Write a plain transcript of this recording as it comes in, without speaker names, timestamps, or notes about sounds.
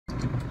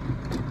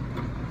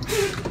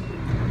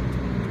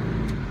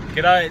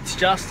G'day, it's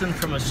Justin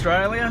from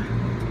Australia,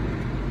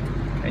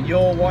 and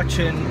you're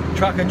watching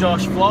Trucker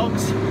Josh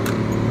Vlogs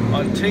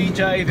on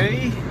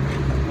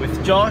TJV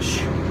with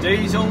Josh,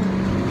 Diesel,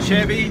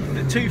 Chevy,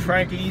 the two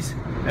Frankies,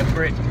 and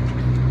Britt.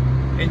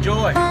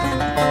 Enjoy!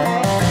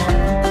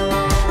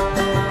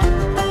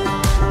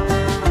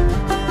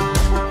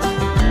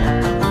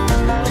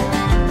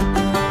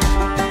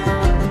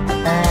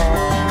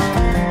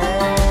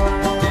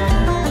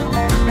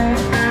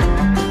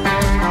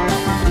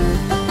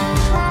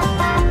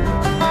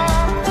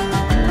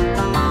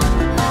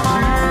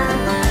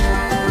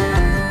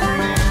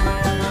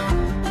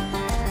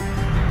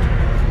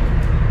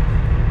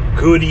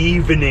 Good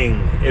evening,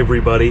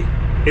 everybody.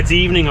 It's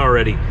evening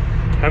already.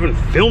 I haven't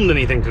filmed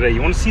anything today. You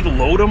want to see the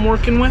load I'm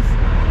working with?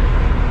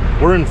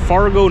 We're in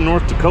Fargo,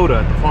 North Dakota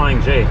at the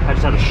Flying J. I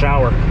just had a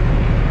shower.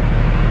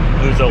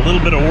 There's a little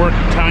bit of work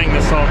tying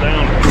this all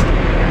down.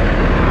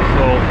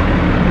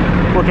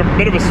 So, worked up a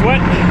bit of a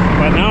sweat,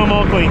 but now I'm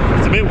all clean.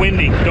 It's a bit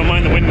windy. Don't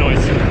mind the wind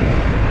noise.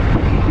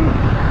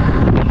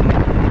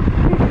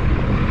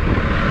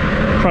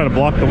 Try to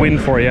block the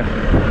wind for you.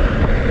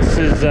 This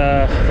is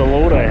the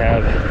load I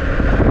have.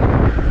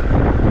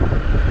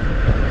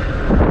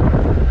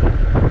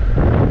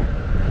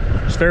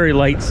 Very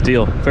light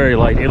steel, very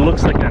light. It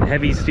looks like that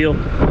heavy steel.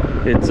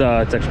 It's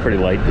actually pretty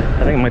light. I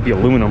think it might be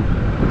aluminum.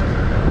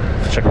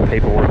 Let's check the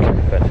paperwork,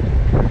 but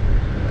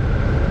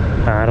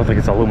I don't think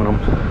it's aluminum.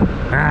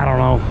 I don't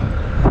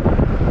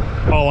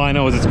know. All I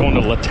know is it's going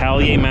to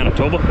L'Atelier,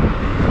 Manitoba.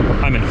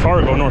 I'm in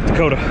Fargo, North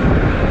Dakota,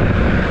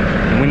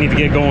 and we need to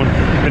get going.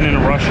 I've been in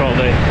a rush all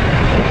day,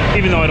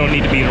 even though I don't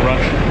need to be in a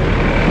rush.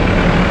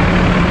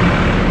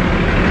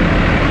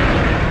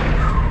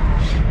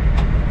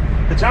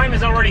 The time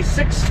is already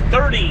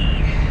 6:30.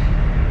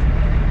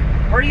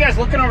 What are you guys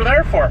looking over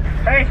there for?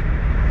 Hey,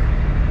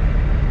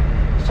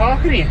 I was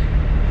talking to you.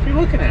 What are you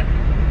looking at?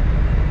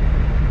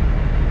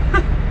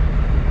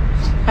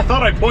 I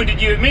thought I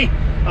pointed you at me.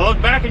 I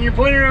looked back and you're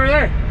pointing over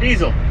there.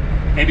 Diesel.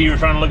 Maybe you were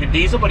trying to look at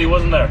Diesel, but he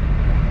wasn't there.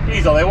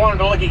 Diesel, they wanted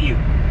to look at you.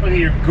 Look at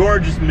your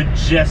gorgeous,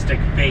 majestic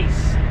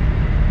face.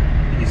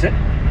 Can you sit?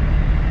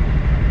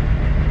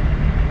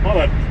 Well,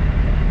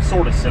 that's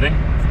sort of sitting.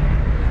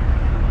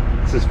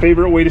 It's his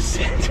favorite way to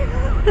sit.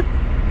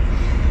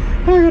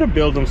 I gotta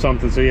build him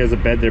something so he has a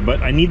bed there,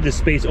 but I need this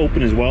space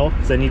open as well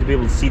because I need to be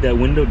able to see that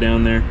window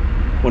down there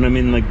when I'm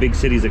in like big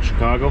cities like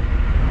Chicago.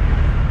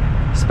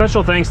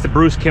 Special thanks to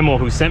Bruce Kimmel,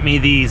 who sent me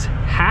these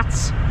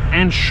hats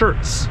and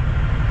shirts.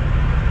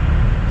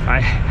 I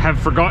have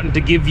forgotten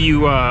to give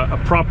you a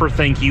proper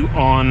thank you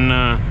on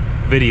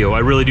video. I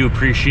really do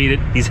appreciate it.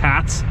 These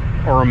hats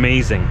are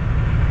amazing.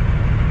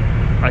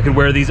 I could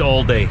wear these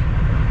all day.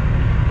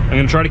 I'm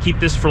gonna try to keep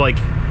this for like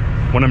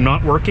when I'm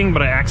not working,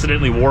 but I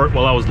accidentally wore it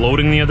while I was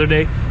loading the other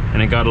day and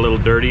it got a little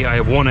dirty. I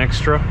have one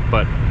extra,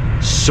 but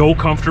so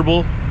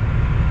comfortable.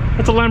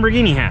 It's a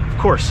Lamborghini hat, of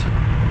course.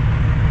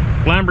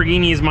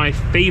 Lamborghini is my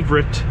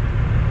favorite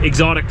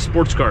exotic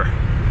sports car.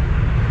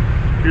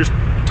 If you're just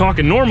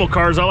talking normal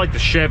cars, I like the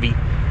Chevy.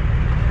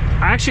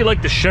 I actually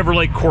like the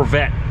Chevrolet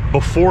Corvette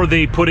before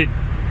they put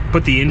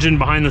the engine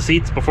behind the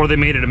seats, before they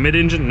made it a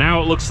mid-engine.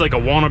 Now it looks like a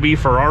wannabe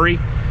Ferrari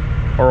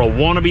or a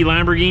wannabe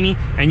Lamborghini,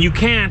 and you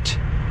can't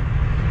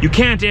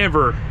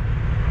ever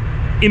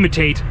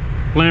imitate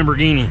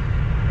Lamborghini,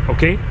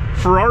 okay?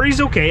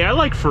 Ferrari's okay, I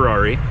like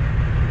Ferrari.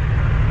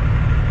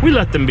 We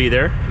let them be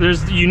there.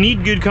 You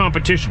need good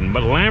competition,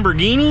 but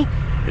Lamborghini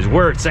is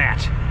where it's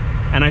at.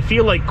 And I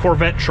feel like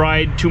Corvette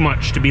tried too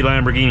much to be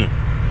Lamborghini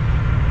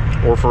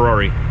or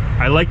Ferrari.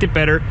 I liked it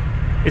better.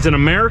 It's an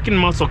American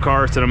muscle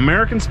car, it's an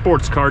American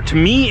sports car. To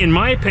me, in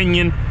my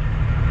opinion,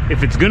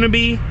 if it's gonna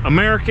be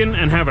American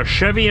and have a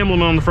Chevy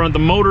emblem on the front, the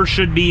motor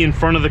should be in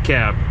front of the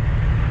cab.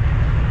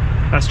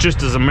 That's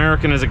just as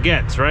American as it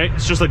gets, right?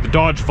 It's just like the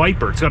Dodge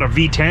Viper. It's got a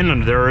V10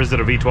 under there, or is it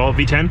a V12?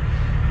 V10?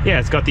 Yeah,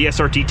 it's got the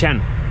SRT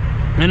 10.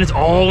 And it's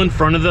all in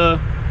front of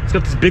it's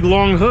got this big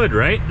long hood,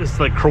 right? This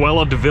like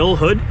Cruella de Vil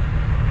hood.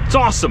 It's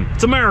awesome,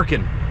 it's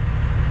American.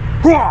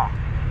 Hurrah!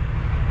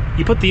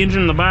 You put the engine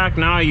in the back,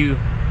 now you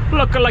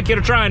look like you're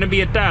trying to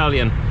be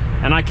Italian.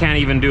 And I can't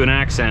even do an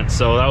accent,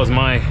 so that was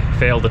my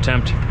failed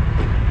attempt.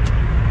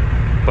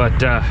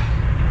 But,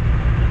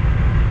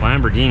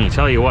 Lamborghini,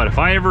 tell you what, if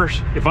I ever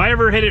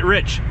hit it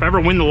rich, if I ever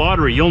win the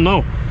lottery, you'll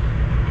know.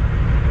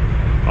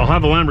 I'll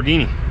have a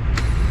Lamborghini.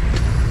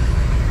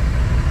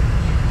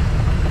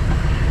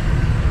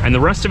 And the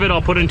rest of it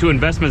I'll put into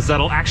investments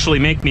that'll actually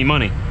make me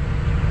money.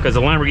 Because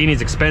the Lamborghini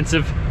is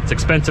expensive, it's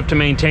expensive to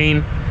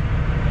maintain,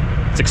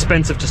 it's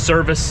expensive to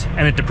service,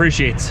 and it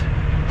depreciates.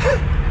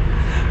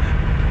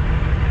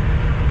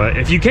 But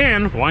if you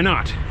can, why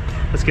not?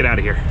 Let's get out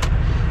of here.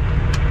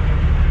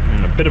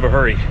 I'm in a bit of a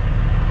hurry.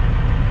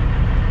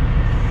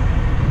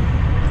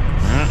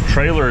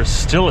 Trailer is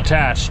still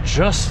attached,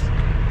 just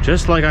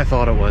like I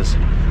thought it was.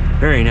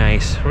 Very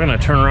nice. We're gonna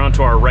turn around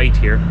to our right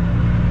here.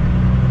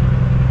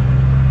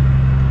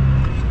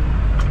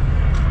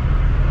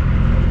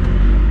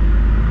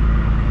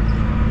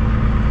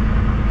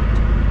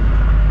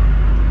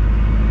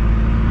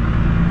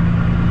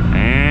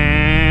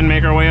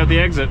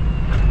 exit.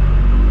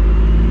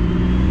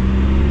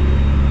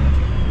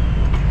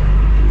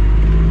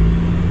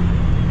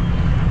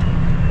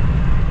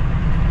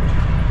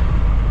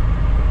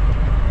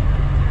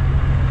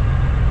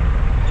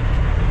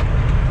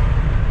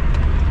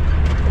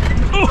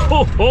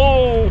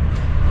 Oh,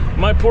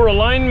 my poor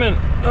alignment.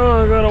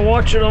 Oh, I gotta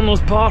watch it on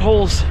those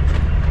potholes.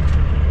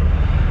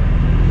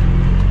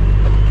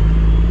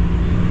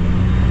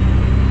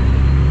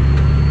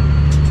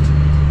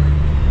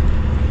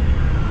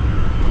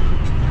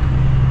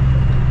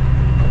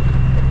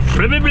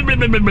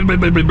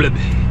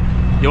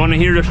 You want to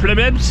hear the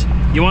flibibs?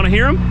 You want to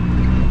hear them?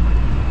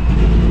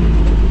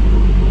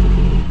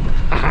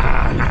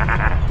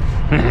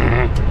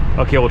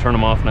 Okay, we'll turn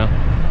them off now.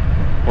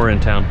 We're in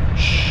town.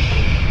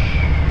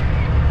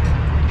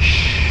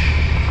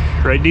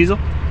 Right, Diesel?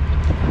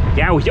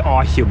 That was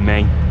awesome,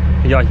 man.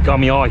 You got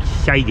me all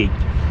excited.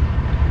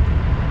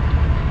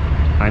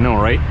 I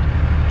know, right?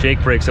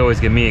 Jake brakes always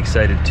get me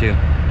excited too.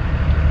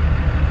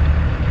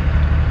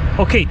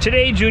 Okay,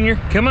 today, Junior,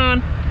 come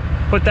on.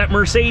 Put that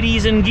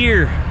Mercedes in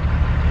gear.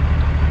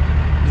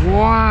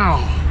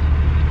 Wow.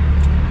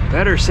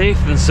 Better safe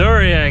than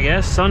sorry, I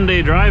guess.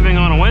 Sunday driving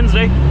on a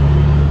Wednesday.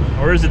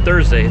 Or is it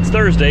Thursday? It's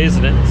Thursday,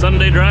 isn't it?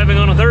 Sunday driving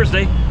on a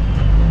Thursday.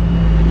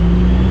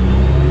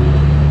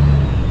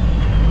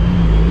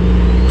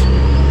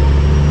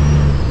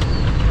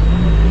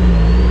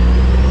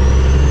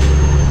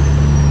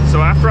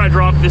 So after I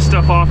drop this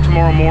stuff off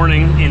tomorrow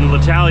morning in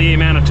L'Atelier,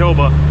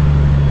 Manitoba,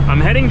 I'm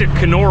heading to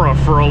Kenora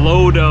for a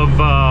load of,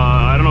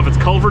 I don't know if it's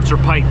culverts or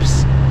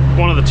pipes.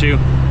 One of the two.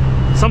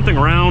 Something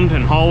round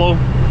and hollow.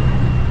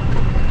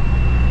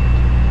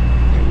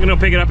 I'm gonna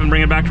pick it up and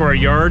bring it back to our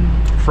yard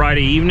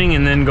Friday evening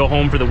and then go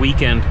home for the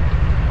weekend.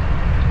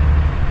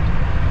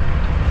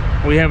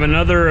 We have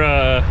another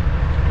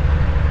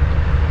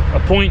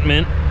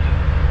appointment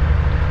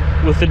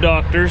with the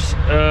doctors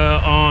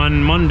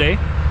on Monday.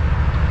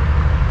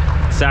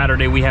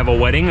 Saturday we have a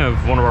wedding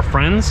of one of our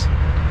friends.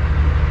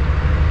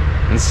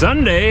 And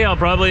Sunday I'll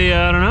probably,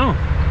 I don't know,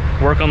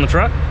 work on the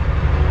truck.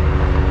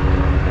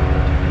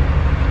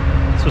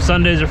 That's what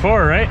Sundays are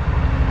for, right?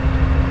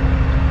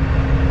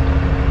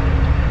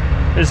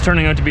 It's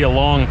turning out to be a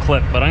long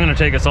clip, but I'm gonna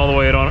take us all the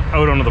way out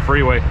onto the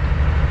freeway.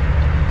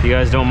 If you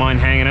guys don't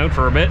mind hanging out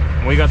for a bit,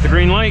 we got the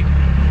green light.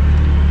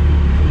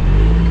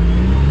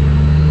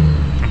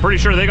 I'm pretty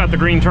sure they got the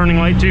green turning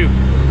light too.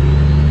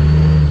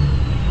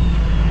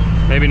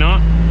 Maybe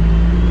not.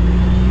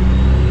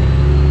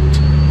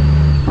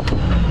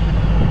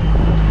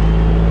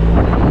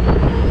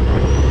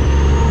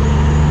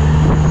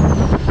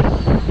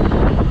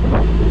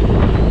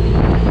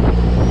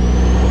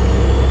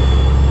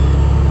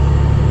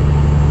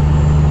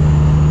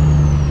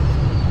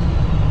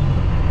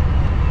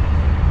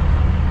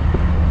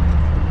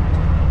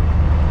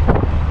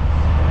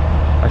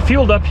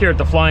 Fueled up here at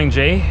the Flying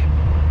J.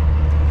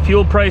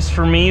 Fuel price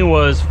for me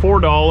was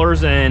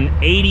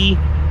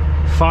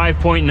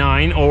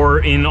 $4.85.9, or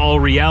in all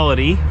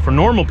reality, for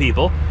normal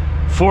people,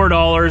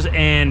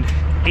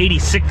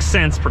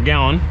 $4.86 per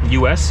gallon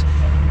US,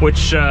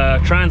 which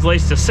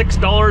translates to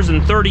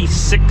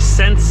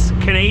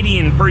 $6.36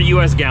 Canadian per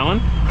US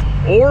gallon,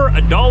 or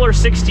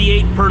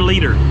 $1.68 per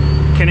liter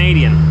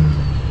Canadian.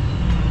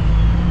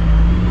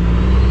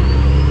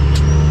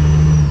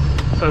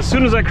 So as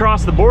soon as I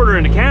cross the border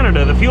into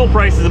Canada, the fuel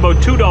price is about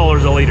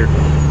 $2 a liter.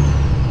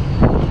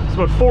 It's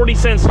about 40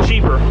 cents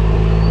cheaper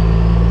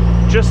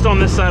just on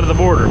this side of the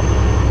border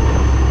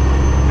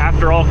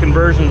after all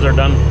conversions are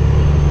done.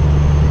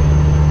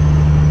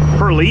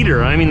 Per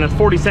liter, I mean, that's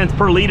 40 cents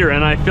per liter,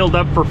 and I filled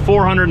up for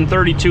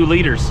 432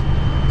 liters.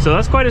 So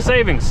that's quite a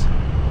savings.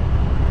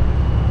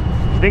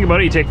 If you think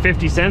about it, you take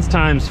 50 cents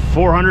times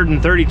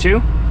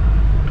 432.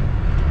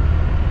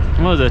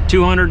 What was it,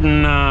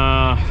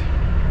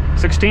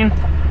 216?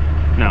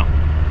 No.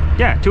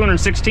 Yeah,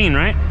 216,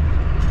 right?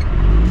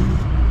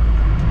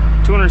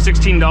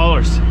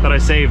 $216 that I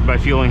saved by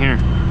fueling here.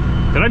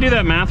 Did I do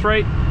that math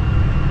right?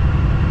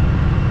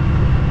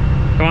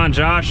 Come on,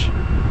 Josh.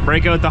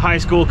 Break out the high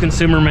school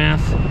consumer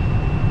math.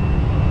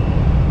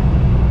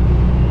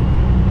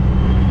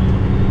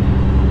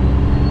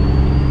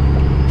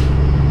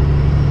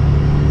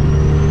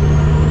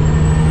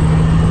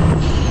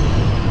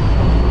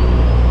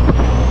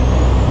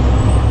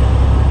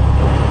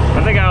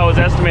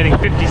 Estimating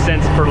 50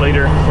 cents per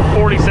liter,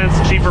 40 cents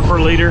cheaper per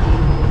liter.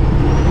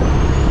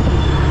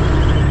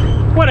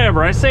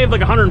 Whatever, I saved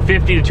like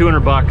 150 to 200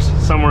 bucks,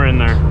 somewhere in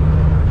there.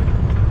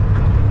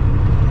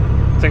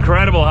 It's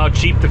incredible how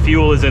cheap the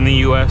fuel is in the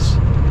US,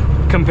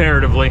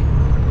 comparatively.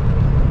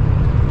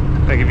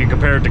 Like if you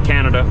compare it to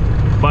Canada.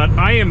 But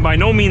I am by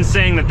no means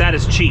saying that that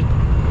is cheap.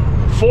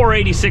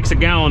 $4.86 a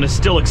gallon is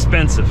still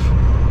expensive.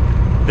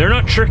 They're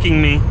not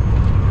tricking me.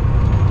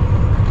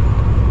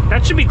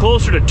 That should be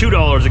closer to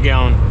 $2 a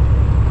gallon.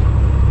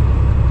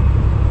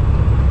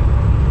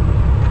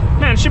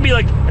 Man, it should be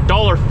like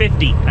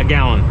 $1.50 a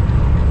gallon.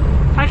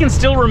 I can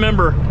still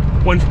remember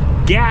when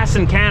gas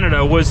in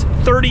Canada was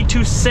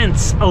 32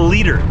 cents a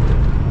liter.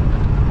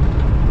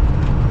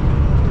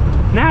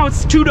 Now now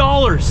it's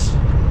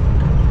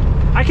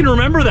 $2. I can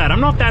remember that. I'm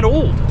not that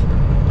old.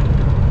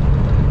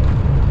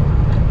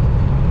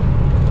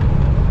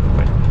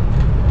 But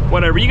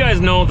whatever, you guys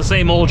know the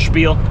same old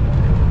spiel.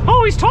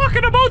 Oh, he's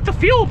talking about the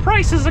fuel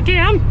prices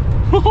again.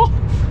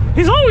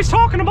 He's always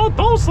talking about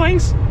those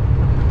things.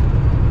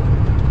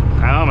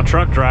 I'm a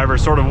truck driver,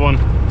 sort of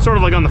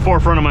like on the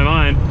forefront of my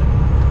mind.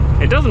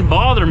 It doesn't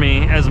bother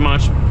me as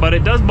much, but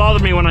it does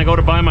bother me when I go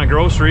to buy my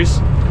groceries,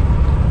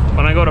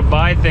 when I go to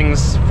buy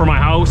things for my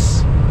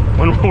house,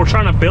 when we're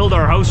trying to build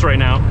our house right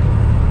now.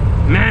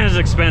 Man, it's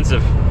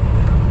expensive.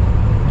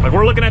 Like,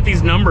 we're looking at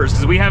these numbers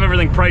because we have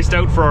everything priced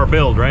out for our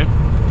build, right?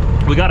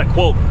 We got a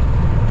quote,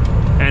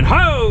 and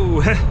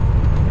ho!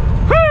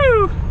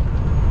 Woo!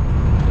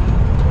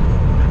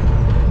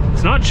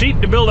 It's not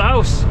cheap to build a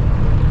house.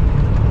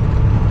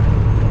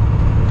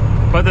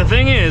 But the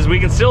thing is, we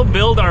can still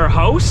build our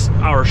house,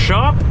 our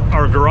shop,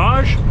 our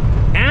garage,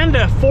 and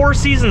a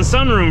 4-season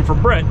sunroom for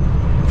Britt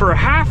for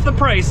half the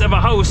price of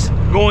a house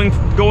going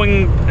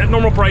at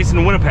normal price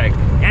in Winnipeg.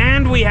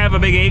 And we have a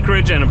big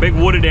acreage and a big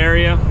wooded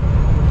area,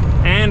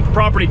 and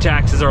property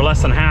taxes are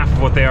less than half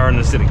of what they are in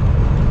the city.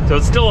 So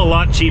it's still a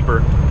lot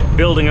cheaper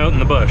building out in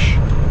the bush.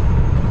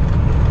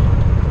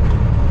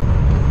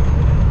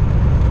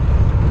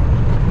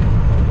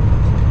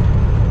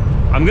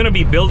 I'm gonna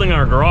be building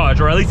our garage,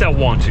 or at least I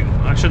want to.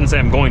 I shouldn't say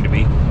I'm going to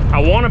be. I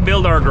want to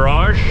build our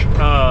garage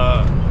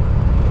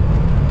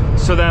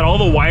so that all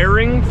the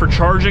wiring for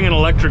charging an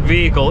electric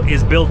vehicle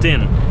is built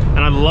in. And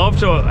I'd love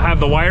to have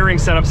the wiring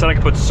set up so that I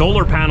can put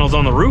solar panels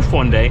on the roof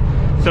one day,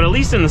 so that at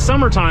least in the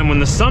summertime when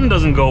the sun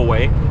doesn't go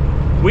away,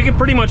 we can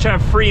pretty much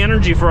have free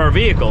energy for our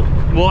vehicle.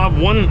 We'll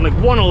have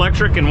one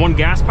electric and one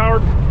gas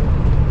powered.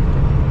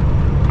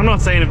 I'm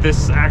not saying if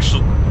this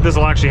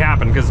will actually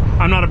happen, because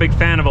I'm not a big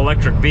fan of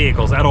electric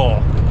vehicles at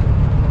all.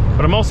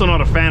 But I'm also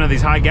not a fan of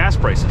these high gas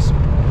prices.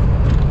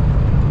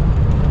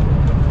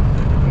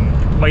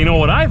 But you know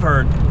what I've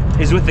heard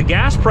is with the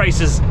gas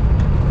prices,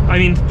 I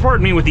mean,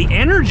 pardon me, with the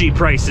energy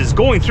prices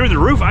going through the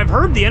roof, I've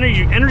heard the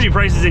energy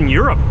prices in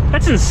Europe.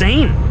 That's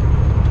insane.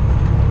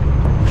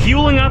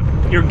 Fueling up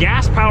your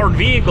gas-powered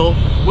vehicle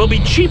will be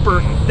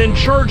cheaper than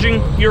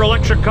charging your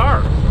electric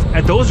car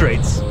at those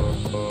rates.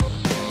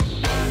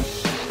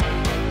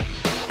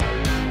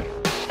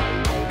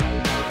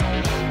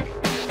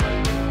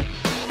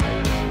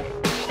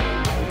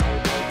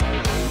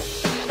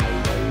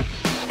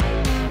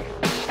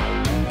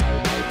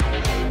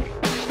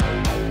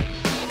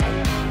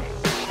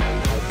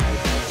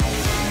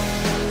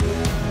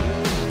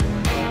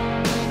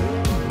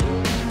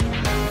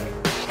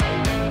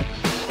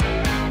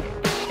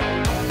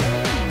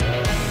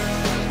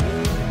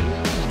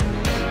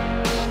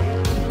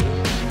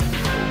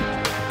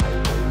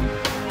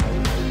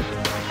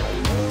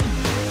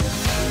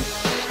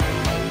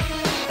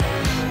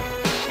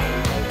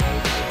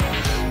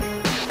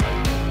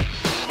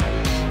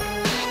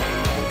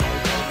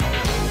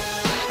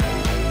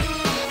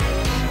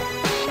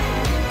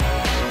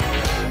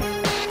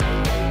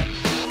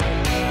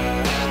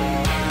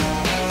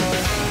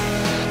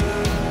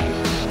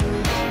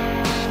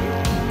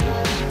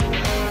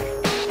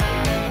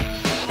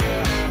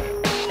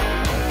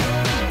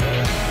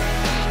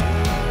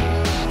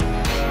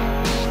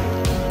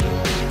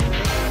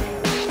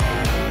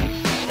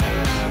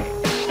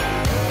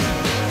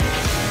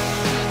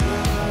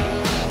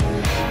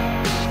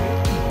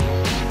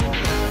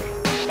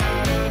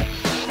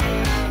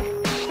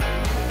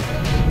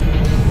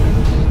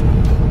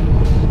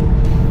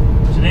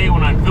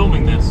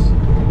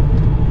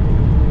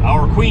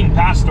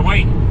 Passed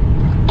away.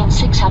 In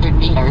 600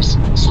 meters,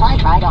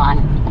 slide right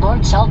on,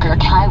 Lord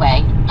Selkirk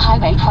Highway,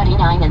 Highway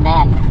 29, and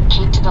then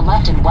keep to the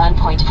left in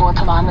 1.4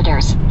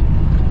 kilometers.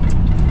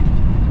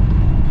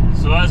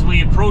 So as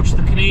we approach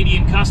the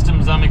Canadian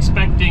Customs, I'm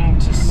expecting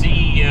to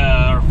see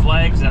our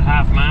flags at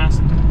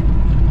half-mast.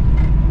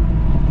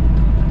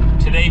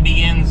 Today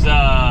begins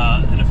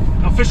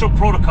an official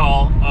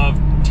protocol of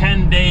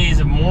 10 days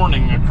of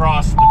mourning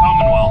across the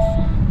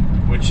Commonwealth,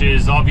 which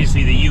is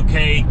obviously the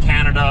UK,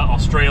 Canada,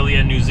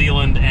 Australia, New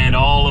Zealand, and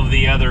all of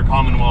the other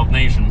Commonwealth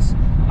nations.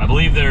 I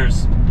believe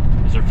is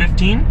there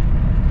 15?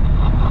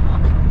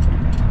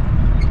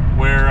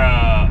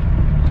 Where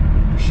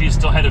she's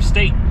still head of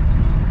state.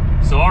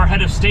 So our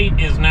head of state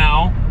is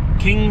now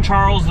King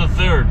Charles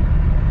III,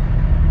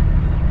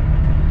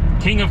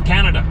 King of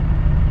Canada.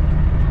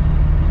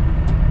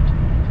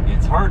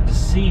 It's hard to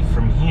see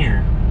from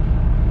here.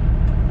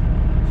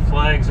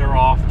 Flags are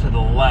off to the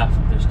left.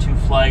 There's 2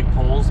 flag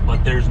poles,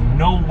 but there's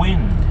no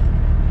wind.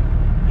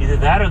 Either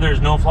that or there's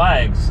no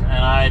flags,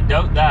 and I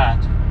doubt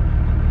that.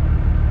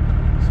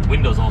 This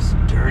window's also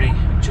dirty.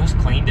 I just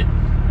cleaned it.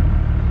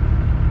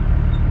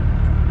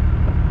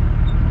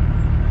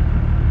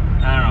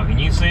 I don't know, can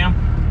you see them?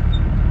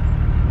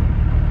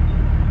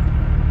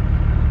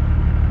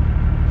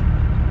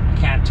 I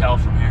can't tell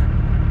from here.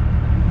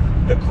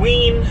 The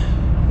Queen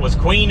was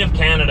Queen of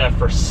Canada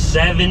for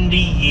 70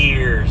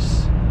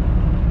 years.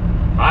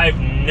 I've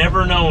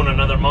never known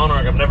another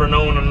monarch. I've never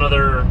known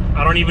another...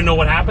 I don't even know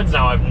what happens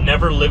now. I've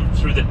never lived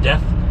through the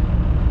death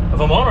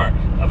of a monarch,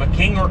 of a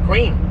king or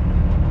queen.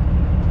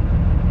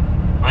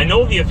 I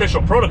know the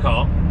official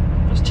protocol.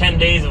 There's 10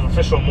 days of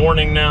official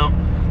mourning now,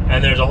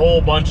 and there's a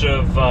whole bunch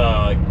of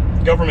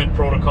government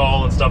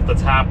protocol and stuff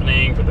that's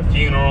happening for the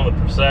funeral, the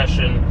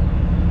procession.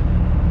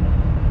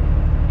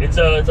 It's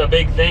a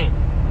big thing.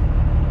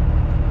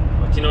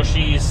 But you know,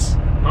 she's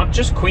not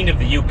just Queen of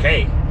the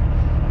UK.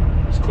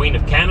 She's Queen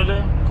of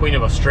Canada, Queen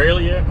of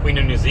Australia, Queen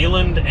of New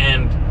Zealand,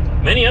 and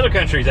many other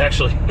countries,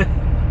 actually.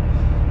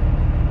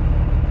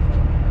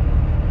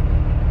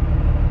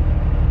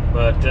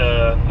 But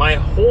my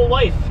whole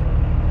life,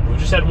 we've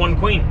just had one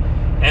queen.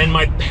 And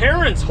my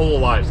parents' whole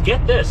lives,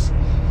 get this,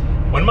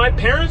 when my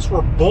parents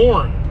were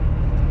born,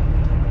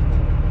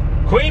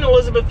 Queen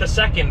Elizabeth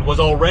II was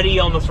already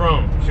on the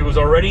throne. She was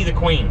already the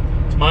queen.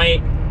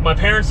 My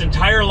parents'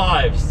 entire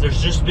lives,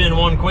 there's just been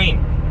one queen.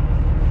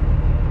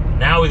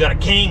 Now we got a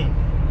king.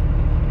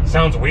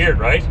 Sounds weird,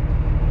 right?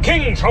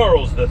 King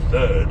Charles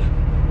III,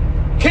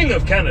 King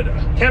of Canada.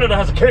 Canada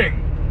has a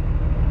king.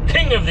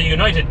 King of the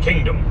United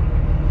Kingdom.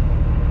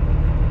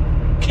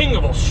 King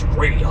of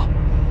Australia.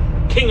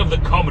 King of the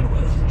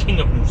Commonwealth. King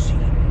of New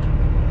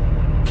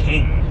Zealand.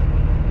 King.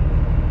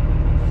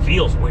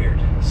 Feels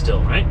weird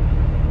still, right?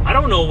 I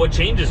don't know what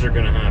changes are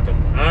going to happen.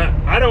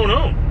 I don't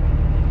know.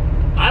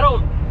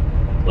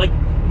 Like,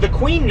 the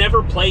Queen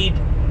never played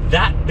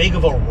that big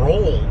of a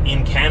role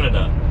in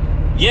Canada.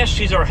 Yes,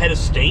 she's our head of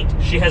state.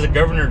 She has a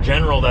Governor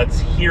General that's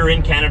here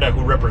in Canada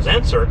who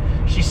represents her.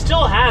 She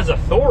still has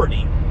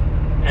authority,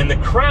 and the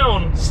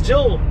Crown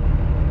still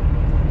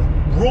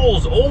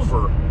rules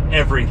over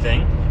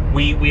everything.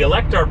 We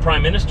elect our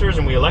prime ministers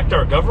and we elect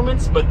our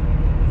governments, but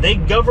they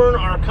govern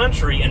our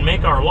country and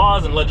make our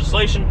laws and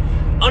legislation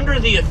under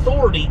the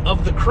authority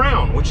of the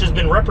Crown, which has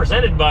been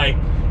represented by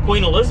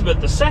Queen Elizabeth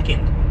II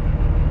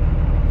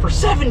for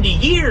 70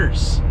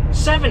 years,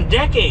 7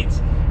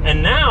 decades.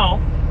 And now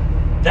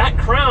that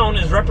crown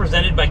is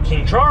represented by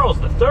King Charles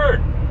III.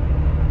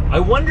 I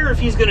wonder if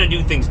he's going to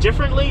do things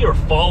differently or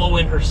follow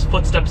in her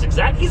footsteps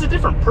exactly. He's a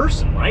different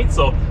person, right?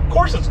 So of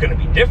course it's going to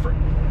be different.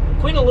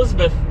 Queen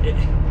Elizabeth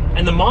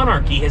and the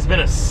monarchy has been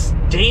a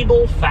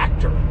stable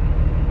factor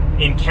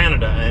in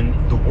Canada and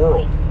the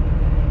world.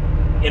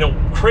 In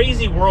a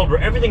crazy world where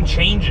everything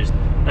changes,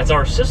 that's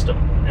our system.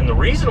 And the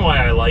reason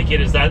why I like it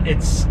is that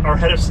our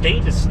head of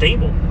state is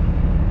stable.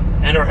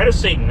 And our head of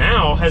state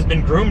now has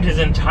been groomed his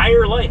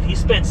entire life. He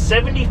spent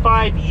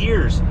 75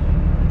 years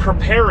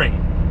preparing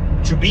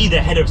to be the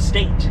head of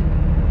state.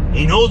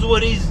 He knows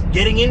what he's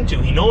getting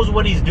into. He knows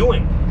what he's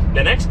doing.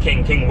 The next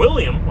king, King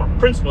William, or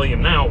Prince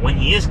William now, when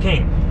he is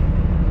king,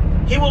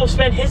 he will have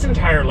spent his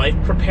entire life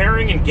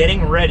preparing and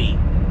getting ready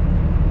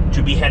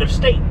to be head of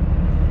state.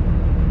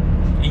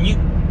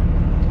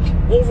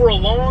 And over a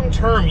long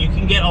term, you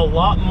can get a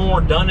lot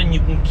more done, and you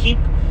can keep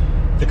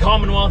the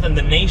Commonwealth and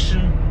the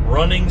nation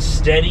running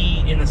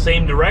steady in the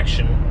same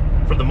direction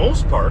for the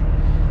most part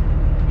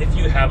if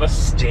you have a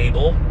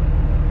stable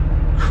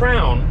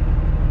crown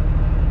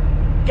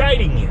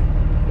guiding you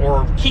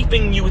or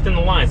keeping you within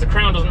the lines. The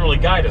crown doesn't really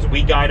guide us,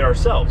 we guide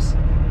ourselves.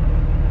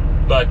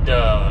 But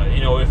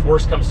you know, if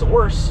worse comes to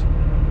worse,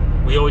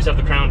 we always have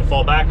the crown to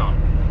fall back on.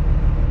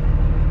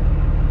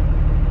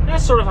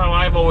 That's sort of how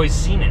I've always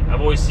seen it.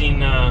 I've always seen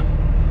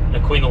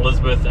Queen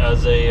Elizabeth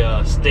as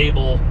a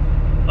stable,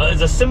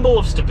 as a symbol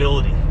of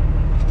stability.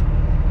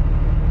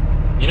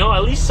 You know,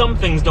 at least some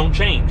things don't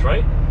change,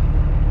 right?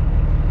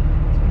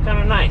 It's kind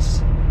of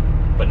nice.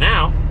 But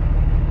now,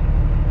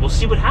 we'll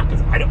see what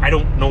happens. I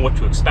don't know what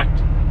to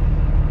expect.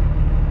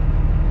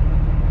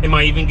 Am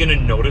I even going to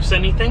notice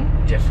anything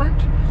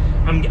different?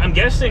 I'm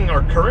guessing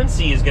our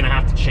currency is going to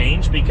have to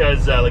change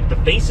because, like, the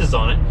faces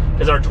on it,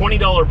 because our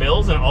 $20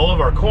 bills and all of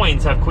our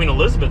coins have Queen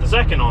Elizabeth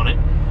II on it.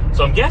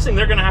 So I'm guessing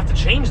they're going to have to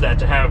change that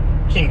to have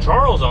King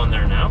Charles on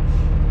there now.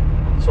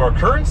 So our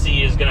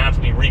currency is going to have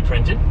to be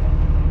reprinted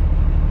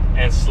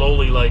and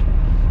slowly, like,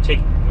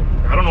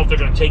 I don't know if they're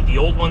going to take the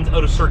old ones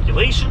out of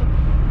circulation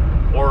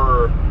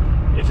or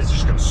if it's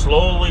just going to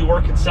slowly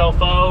work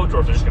itself out or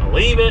if they're just going to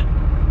leave it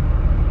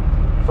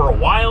for a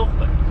while.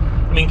 But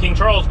I mean, King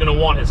Charles is going to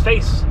want his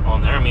face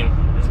on there. I mean,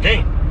 he's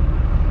king.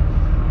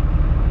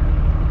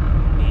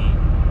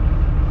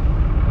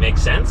 He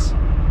makes sense.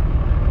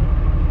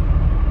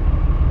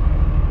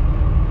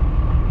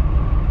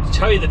 To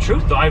tell you the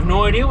truth, though, I have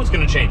no idea what's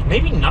going to change.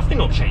 Maybe nothing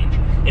will change.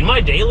 In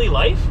my daily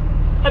life,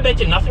 I bet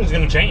you nothing's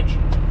going to change.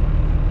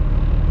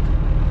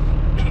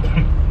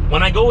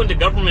 When I go into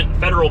government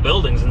federal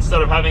buildings,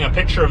 instead of having a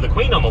picture of the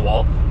Queen on the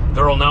wall,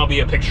 there will now be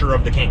a picture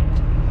of the King.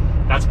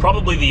 That's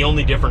probably the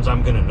only difference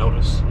I'm going to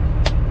notice.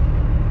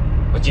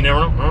 But you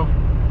never know.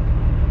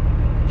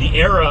 The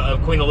era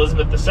of Queen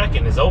Elizabeth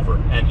II is over,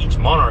 and each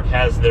monarch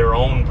has their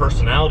own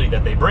personality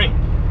that they bring.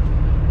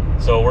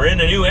 So we're in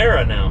a new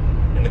era now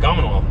in the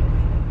Commonwealth.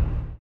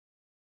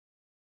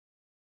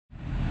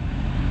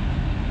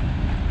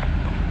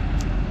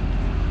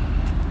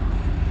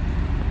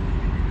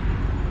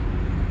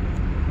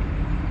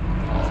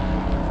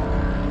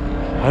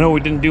 I know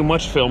we didn't do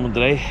much filming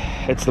today.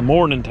 It's the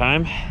morning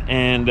time,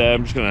 and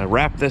I'm just gonna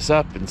wrap this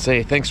up and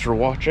say thanks for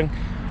watching.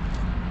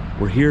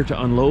 We're here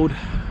to unload.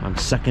 I'm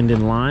second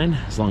in line,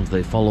 as long as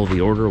they follow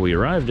the order we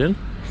arrived in.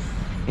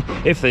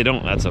 If they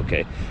don't, that's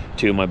okay.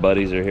 Two of my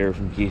buddies are here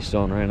from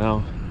Keystone right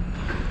now.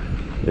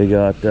 They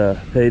got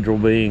Pedro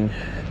being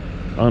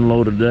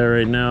unloaded there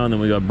right now, and then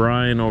we got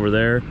Brian over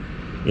there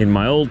in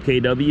my old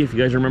KW. If you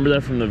guys remember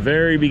that from the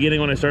very beginning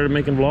when I started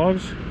making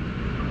vlogs,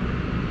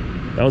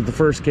 that was the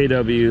first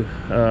KW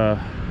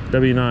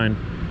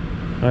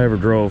W9 I ever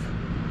drove.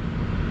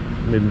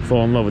 Made me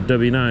fall in love with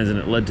W9s, and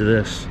it led to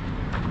this.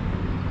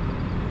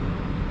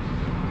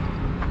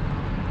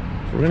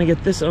 So we're gonna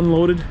get this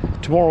unloaded.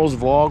 Tomorrow's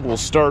vlog will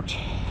start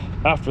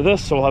after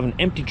this, so we'll have an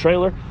empty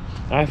trailer.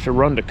 I have to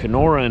run to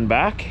Kenora and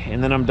back,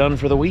 and then I'm done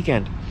for the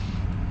weekend.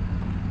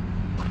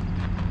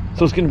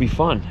 So it's gonna be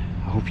fun.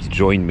 I hope you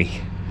join me.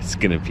 It's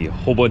gonna be a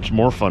whole bunch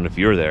more fun if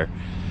you're there.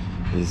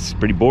 It's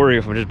pretty boring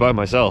if I'm just by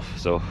myself,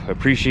 so I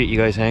appreciate you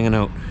guys hanging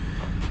out.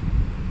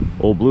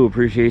 Old Blue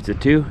appreciates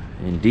it too,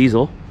 and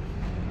Diesel.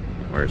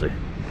 Where is he?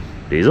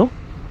 Diesel?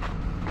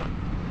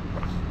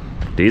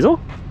 Diesel?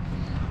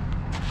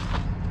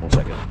 1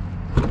 second.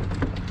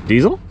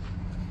 Diesel?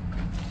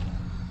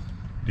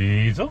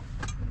 Diesel?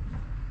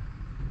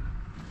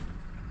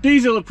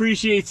 Diesel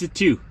appreciates it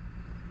too.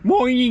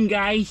 Morning,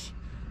 guys.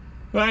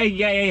 I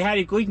had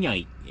a good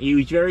night. It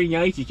was very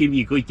nice. It gave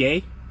me a good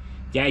day.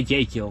 That's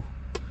it, so.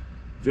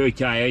 Very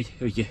tired.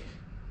 It was a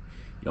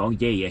long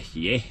day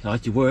yesterday.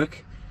 Lots of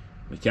work.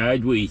 I'm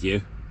tired with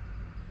you.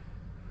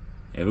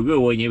 Have a good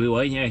one,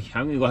 everyone. I'm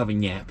gonna go have a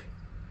nap.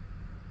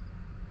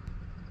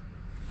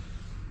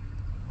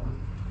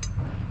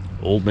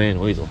 Old man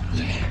Weasel.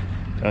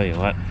 Tell you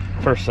what,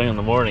 first thing in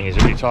the morning he's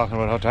already talking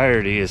about how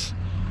tired he is.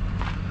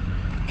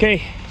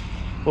 Okay,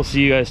 we'll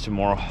see you guys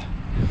tomorrow.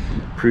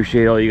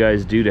 Appreciate all you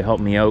guys do to help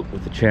me out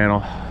with the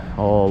channel.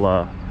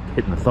 All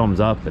hitting the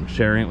thumbs up and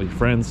sharing it with your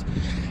friends.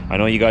 I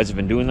know you guys have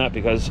been doing that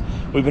because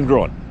we've been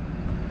growing.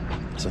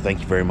 So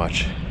thank you very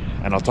much.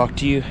 And I'll talk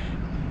to you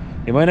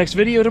in my next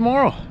video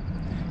tomorrow.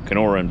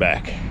 Kenora and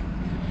back.